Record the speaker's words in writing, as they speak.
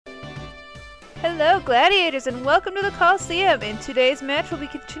Hello gladiators and welcome to the Coliseum. In today's match we'll be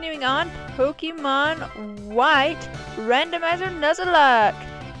continuing on Pokemon White Randomizer Nuzlocke.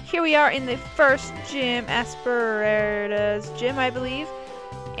 Here we are in the first gym, Asperada's gym I believe.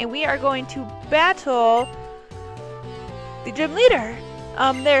 And we are going to battle the gym leader.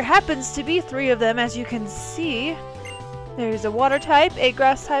 There happens to be 3 of them as you can see. There's a water type, a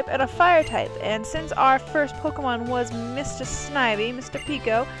grass type, and a fire type. And since our first Pokemon was Mr. Snivy, Mr.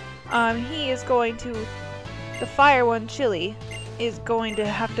 Pico, he is going to, the fire one, Chili, is going to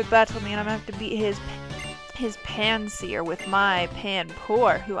have to battle me, and I'm going to have to beat his Panseer with my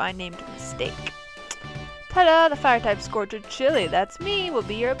Panpour, who I named Mistake. Ta-da! The fire type Scorcher Chili, that's me, will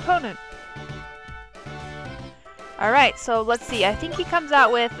be your opponent. Alright, so let's see, I think he comes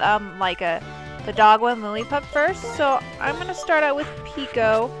out with, the dog one, Lillipup first, so I'm going to start out with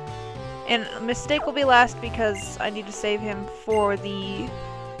Pico, and Mistake will be last because I need to save him for the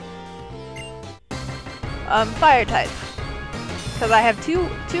fire type, because I have two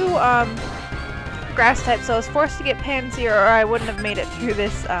grass types, so I was forced to get Panseer or I wouldn't have made it through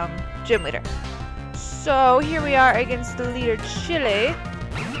this gym leader. So here we are against the leader Chili,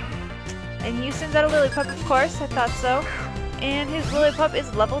 and he sends out a Lillipup, of course, I thought so, and his Lillipup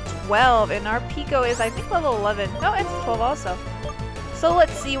is level 12 and our Pico is I think level 11. No, it's 12 also. So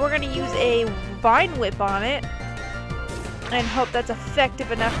let's see, we're going to use a Vine Whip on it and hope that's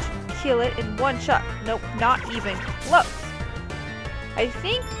effective enough to kill it in one shot. Nope, not even close. I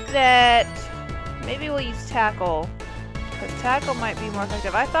think that maybe we'll use Tackle, because Tackle might be more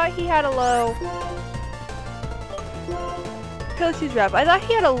effective. I thought he had a low... Let's use Wrap. I thought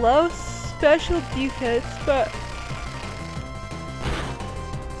he had a low special defense, but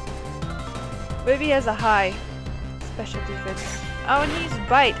maybe he has a high special defense. Oh, and he's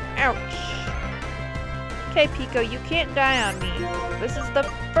Bite. Ouch. Okay, Pico, you can't die on me. This is the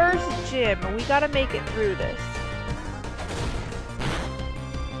first gym. We gotta make it through this.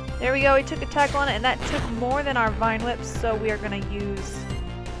 There we go. We took a Tackle on it, and that took more than our Vine Whips, so we are gonna use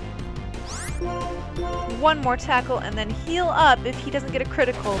one more Tackle and then heal up if he doesn't get a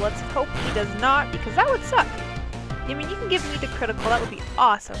critical. Let's hope he does not, because that would suck. I mean, you can give me the critical. That would be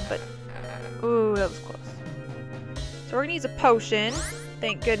awesome, but... Ooh, that was close. So we're gonna use a potion.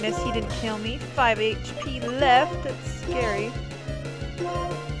 Thank goodness he didn't kill me. 5 HP left. That's scary.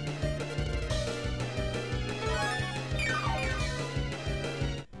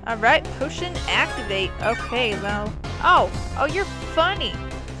 Alright, potion activate. Okay, well. Oh, you're funny.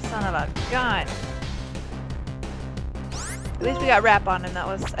 Son of a gun. At least we got Wrap on him.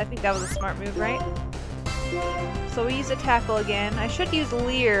 I think that was a smart move, right? So we use a Tackle again. I should use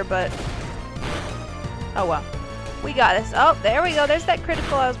Leer, but oh well. We got this. Oh, there we go. There's that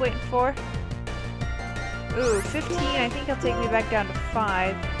critical I was waiting for. Ooh, 15. I think he'll take me back down to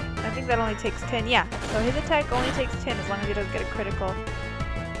 5. I think that only takes 10. Yeah, so his attack only takes 10 as long as he doesn't get a critical.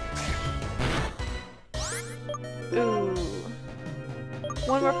 Ooh.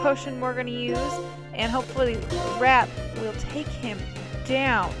 One more potion we're going to use, and hopefully Wrap will take him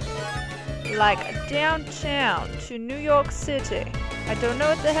down. Like downtown to New York City. I don't know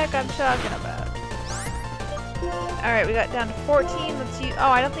what the heck I'm talking about. Alright, we got down to 14. Let's use...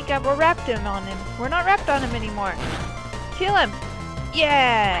 Oh, I don't think we're wrapped in on him. We're not wrapped on him anymore. Kill him!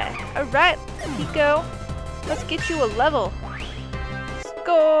 Yeah! Alright, Pico. Let's get you a level.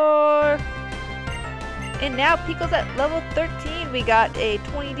 Score! And now Pico's at level 13. We got a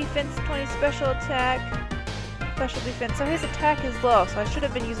 20 defense, 20 special attack, special defense. So his attack is low, so I should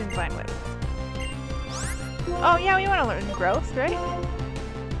have been using Vine Whip. Oh yeah, we want to learn growth, right?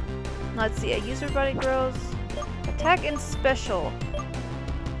 Let's see, a user body grows. Attack and special.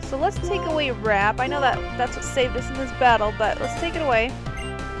 So let's take away Wrap. I know that's what saved us in this battle, but let's take it away.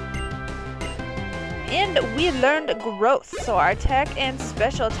 And we learned growth, so our attack and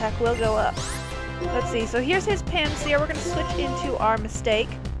special attack will go up. Let's see, so here's his Panseer. We're going to switch into our Mistake.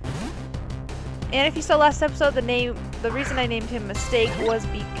 And if you saw last episode, the reason I named him Mistake was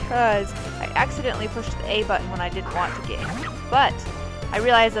because I accidentally pushed the A button when I didn't want to get him. But I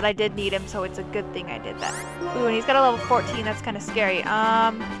realized that I did need him, so it's a good thing I did that. Ooh, and he's got a level 14. That's kind of scary.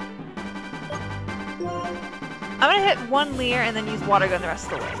 I'm gonna hit one Leer and then use Water Gun the rest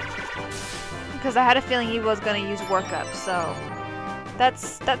of the way, because I had a feeling he was gonna use Workup. So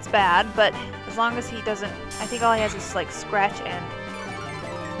that's bad. But as long as he doesn't, I think all he has is like Scratch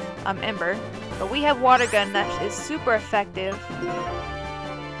and Ember. But we have Water Gun that is super effective.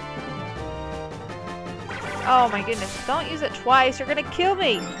 Oh my goodness, don't use it twice, you're gonna kill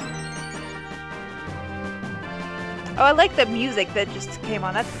me! Oh, I like the music that just came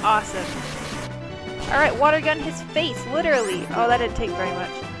on, that's awesome. Alright, Water Gun his face, literally. Oh, that didn't take very much.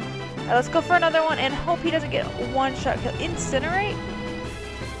 Alright, let's go for another one and hope he doesn't get one shot kill. Incinerate?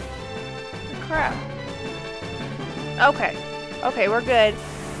 Crap. Okay. Okay, we're good.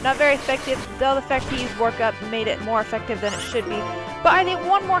 Not very effective, though the fact he used work up made it more effective than it should be. But I think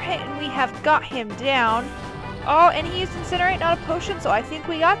one more hit and we have got him down. Oh, and he used Incinerate, not a potion, so I think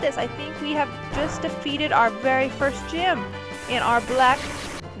we got this. I think we have just defeated our very first gym in our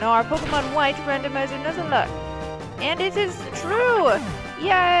our Pokemon White Randomizer Nuzlocke. And it is true!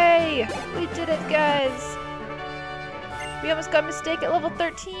 Yay! We did it, guys! We almost got Mistake at level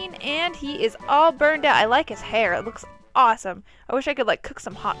 13, and he is all burned out. I like his hair. It looks awesome. I wish I could, like, cook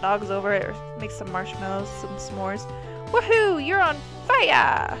some hot dogs over it or make some marshmallows, some s'mores. Woohoo! You're on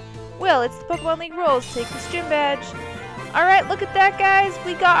fire! Well, it's the Pokemon League rules. Take this gym badge. Alright, look at that, guys.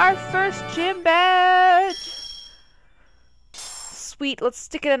 We got our first gym badge. Sweet. Let's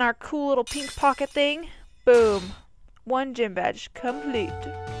stick it in our cool little pink pocket thing. Boom. One gym badge complete.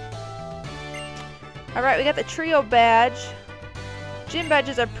 Alright, we got the trio badge. Gym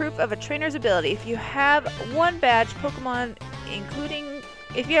badges are proof of a trainer's ability. If you have one badge, Pokemon including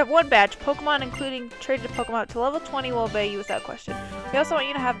traded Pokemon to level 20 will obey you without question. We also want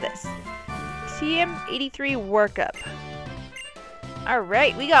you to have this. TM83 workup.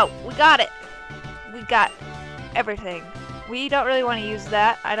 Alright, we got it. We got everything. We don't really want to use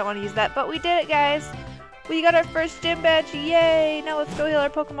that. I don't want to use that, but we did it, guys. We got our first gym badge. Yay! Now let's go heal our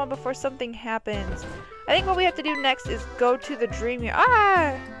Pokemon before something happens. I think what we have to do next is go to the Dream Yard.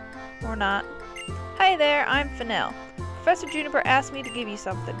 Ah! Or not. Hi there, I'm Fennel. Professor Juniper asked me to give you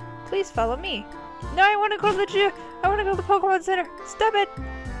something. Please follow me. No, I want to go to the gym. I want to go to the Pokemon Center. Stop it!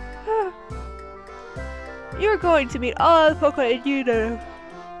 You're going to meet all the Pokemon you know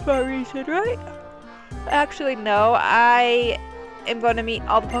for a reason, right? Actually, no. I am going to meet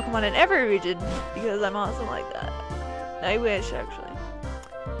all the Pokemon in every region because I'm awesome like that. I wish, actually.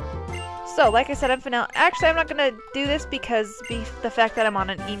 So, like I said, I'm Fennel. Actually, I'm not going to do this because the fact that I'm on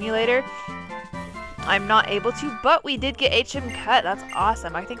an emulator, I'm not able to, but we did get HM cut. That's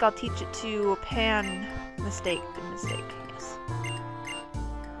awesome. I think I'll teach it to Pan Mistake, yes.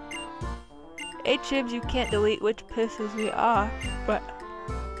 HMs you can't delete, which pisses me off, but...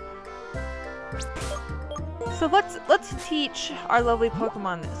 So let's teach our lovely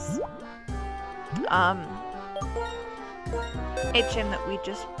Pokemon this. HM that we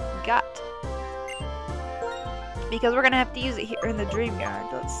just got. Because we're gonna have to use it here in the Dream Yard.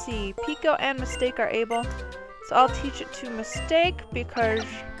 Let's see. Pico and Mistake are able. So I'll teach it to Mistake because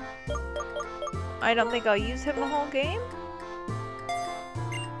I don't think I'll use him the whole game.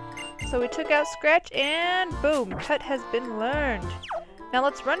 So we took out Scratch and boom, cut has been learned. Now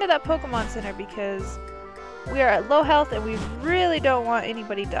let's run to that Pokemon Center because we are at low health and we really don't want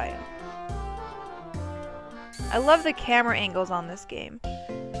anybody dying. I love the camera angles on this game.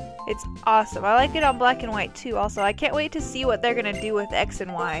 It's awesome. I like it on black and white too also. I can't wait to see what they're gonna do with X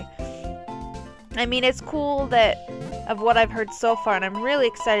and Y. I mean, it's cool that of what I've heard so far and I'm really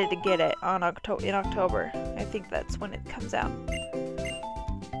excited to get it on in October. I think that's when it comes out.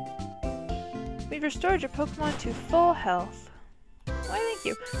 We've restored your Pokemon to full health. Why, thank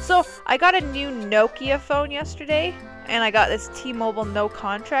you. So, I got a new Nokia phone yesterday, and I got this T-Mobile no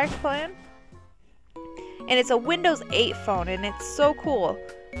contract plan. And it's a Windows 8 phone, and it's so cool.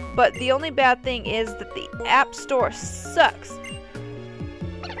 But the only bad thing is that the App Store sucks.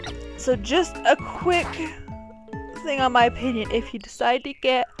 So just a quick thing on my opinion, if you decide to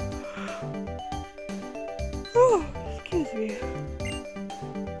get... Oh, excuse me.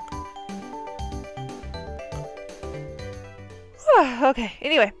 Okay,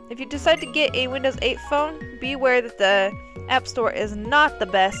 anyway, if you decide to get a Windows 8 phone, be aware that the App Store is not the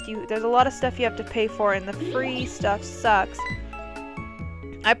best. There's a lot of stuff you have to pay for, and the free stuff sucks.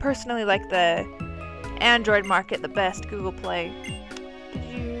 I personally like the Android market the best, Google Play.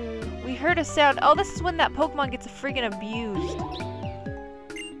 We heard a sound. Oh, this is when that Pokemon gets freaking abused.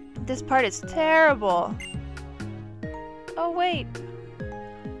 This part is terrible. Oh, wait.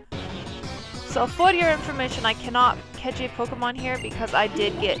 So for your information, I cannot catch a Pokemon here because I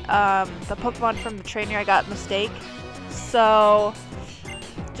did get the Pokemon from the trainer. I got Mistake. So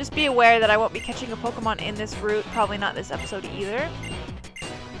just be aware that I won't be catching a Pokemon in this route. Probably not this episode either.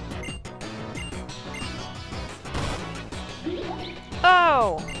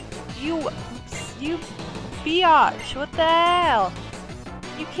 Oh, you biatch! What the hell?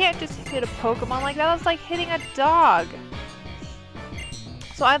 You can't just hit a Pokemon like that. That's like hitting a dog.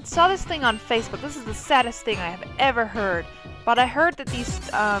 So I saw this thing on Facebook. This is the saddest thing I have ever heard. But I heard that these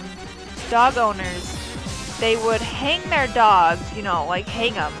dog owners, they would hang their dogs, you know, like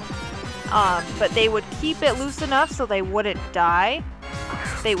hang them. But they would keep it loose enough so they wouldn't die.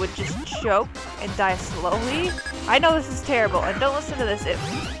 they would just choke and die slowly. I know this is terrible, and don't listen to this if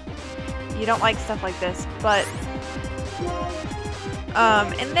you don't like stuff like this, but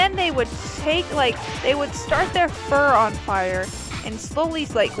and then they would take, like, they would start their fur on fire and slowly,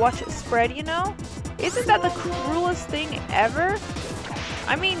 like, watch it spread, you know? Isn't that the cruelest thing ever?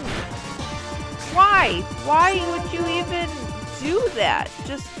 I mean, why? Why would you even do that?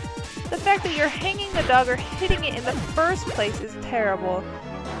 Just the fact that you're hanging the dog or hitting it in the first place is terrible.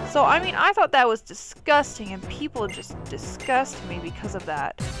 So, I mean, I thought that was disgusting, and people just disgust me because of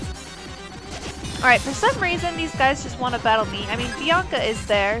that. Alright, for some reason, these guys just want to battle me. I mean, Bianca is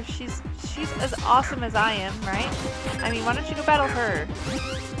there. She's as awesome as I am, right? I mean, why don't you go battle her?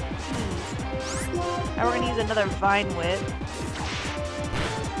 Now we're going to use another Vine Whip.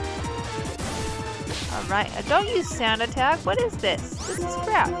 Alright, don't use sound attack. What is this? This is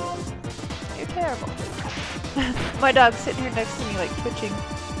crap. You're terrible. My dog's sitting here next to me, like, twitching.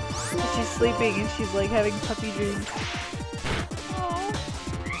 She's sleeping and she's, like, having puppy dreams. Aww.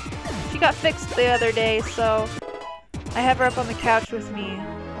 She got fixed the other day, so I have her up on the couch with me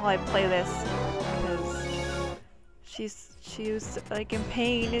while I play this. Because she was, like, in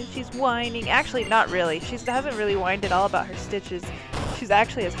pain and she's whining. Actually, not really. She hasn't really whined at all about her stitches. She's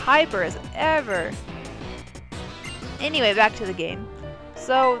actually as hyper as ever. Anyway, back to the game.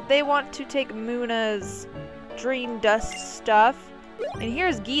 So, they want to take Muna's dream dust stuff. And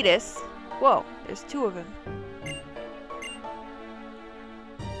here's Gitas. Whoa, there's two of them.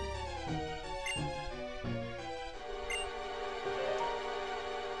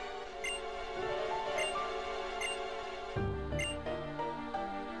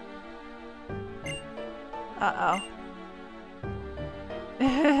 Uh-oh.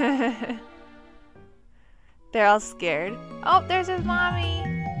 They're all scared. Oh, there's his mommy!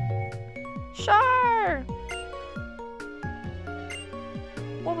 Char!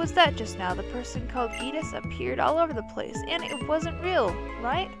 What was that just now? The person called Gitas appeared all over the place, and it wasn't real,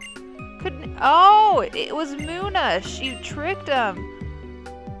 right? Couldn't— oh! It was Muna! She tricked him!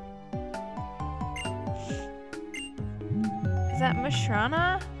 Is that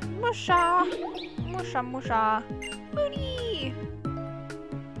Mushrana? Musha! Musha musha! Mooney!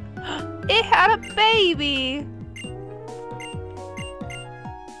 It had a baby!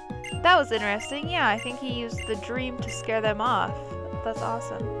 That was interesting. Yeah, I think he used the dream to scare them off. That's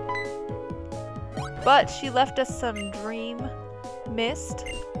awesome. But she left us some dream mist,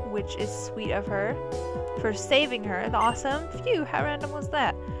 which is sweet of her, for saving her. Awesome. Phew, how random was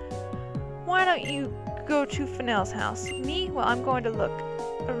that? Why don't you go to Fennell's house? Me? Well, I'm going to look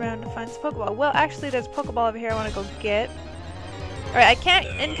around to find this Pokeball. Well, actually, there's a Pokeball over here I want to go get. Alright, I can't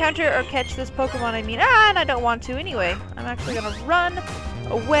encounter or catch this Pokemon, and I don't want to anyway. I'm actually gonna run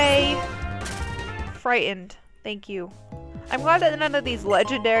away frightened. Thank you. I'm glad that none of these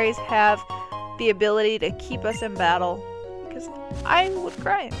legendaries have the ability to keep us in battle, because I would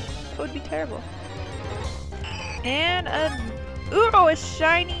cry. It would be terrible. And a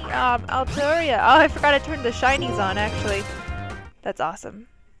shiny Altaria. Oh, I forgot I turned the shinies on, actually. That's awesome.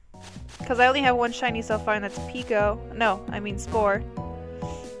 Because I only have one shiny so far, and that's Pico. No, I mean Spore.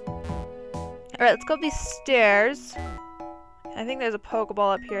 Alright, let's go up these stairs. I think there's a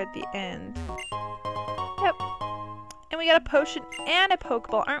Pokeball up here at the end. Yep. And we got a potion and a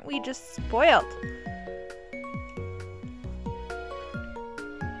Pokeball. Aren't we just spoiled?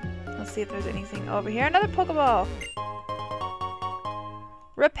 Let's see if there's anything over here. Another Pokeball!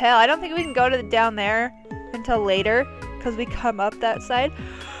 Repel. I don't think we can go to down there until later, because we come up that side.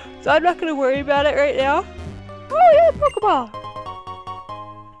 So I'm not going to worry about it right now. Oh, yeah, Pokeball!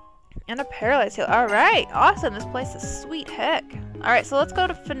 And a Paralyzed Heal. Alright, awesome. This place is sweet heck. Alright, so let's go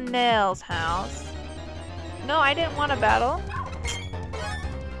to Fennell's house. No, I didn't want to battle.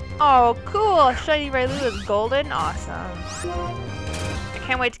 Oh, cool! Shiny Railu is golden. Awesome. I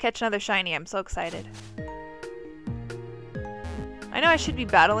can't wait to catch another shiny. I'm so excited. I know I should be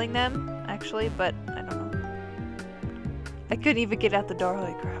battling them, actually, but I don't know. I couldn't even get out the door.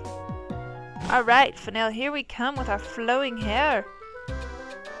 Holy crap. Alright, Fennell, here we come with our flowing hair.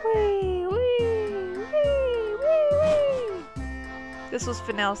 Wee, wee, wee, wee, wee. This was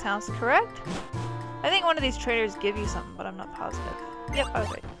Fennell's house, correct? I think one of these traders give you something, but I'm not positive. Yep, I was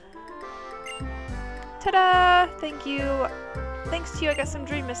right. Ta-da! Thank you. Thanks to you, I got some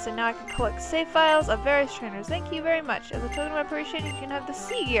Dream Mist, and now I can collect save files of various trainers. Thank you very much. As a token of appreciation, you can have the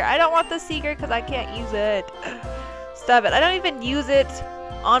Sea Gear. I don't want the Sea Gear because I can't use it. Stop it. I don't even use it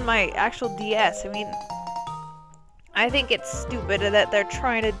on my actual DS. I mean, I think it's stupid that they're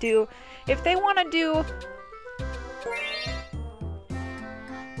trying to do... If they want to do...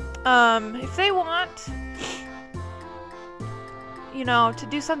 if they want you know, to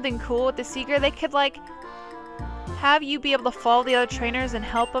do something cool with the Seeker, they could, like, have you be able to follow the other trainers and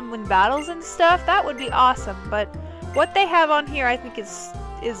help them win battles and stuff. That would be awesome, but what they have on here I think is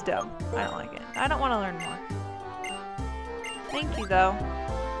dumb. I don't like it. I don't want to learn more. Thank you, though.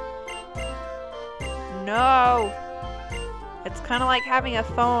 No! It's kind of like having a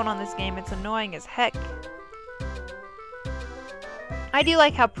phone on this game. It's annoying as heck. I do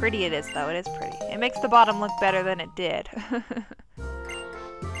like how pretty it is, though. It is pretty. It makes the bottom look better than it did.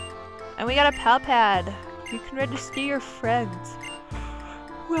 And we got a pal pad. You can register your friends.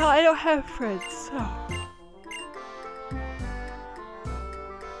 Well, I don't have friends, so...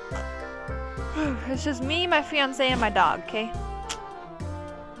 It's just me, my fiance, and my dog, okay?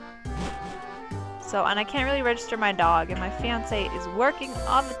 So, and I can't really register my dog, and my fiance is working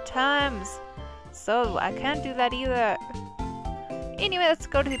all the times. So, I can't do that either. Anyway, let's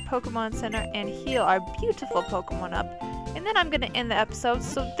go to the Pokemon Center and heal our beautiful Pokemon up. And then I'm going to end the episode.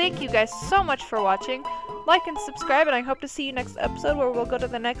 So, thank you guys so much for watching. Like and subscribe, and I hope to see you next episode where we'll go to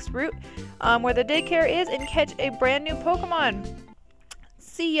the next route where the daycare is and catch a brand new Pokemon.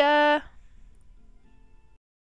 See ya!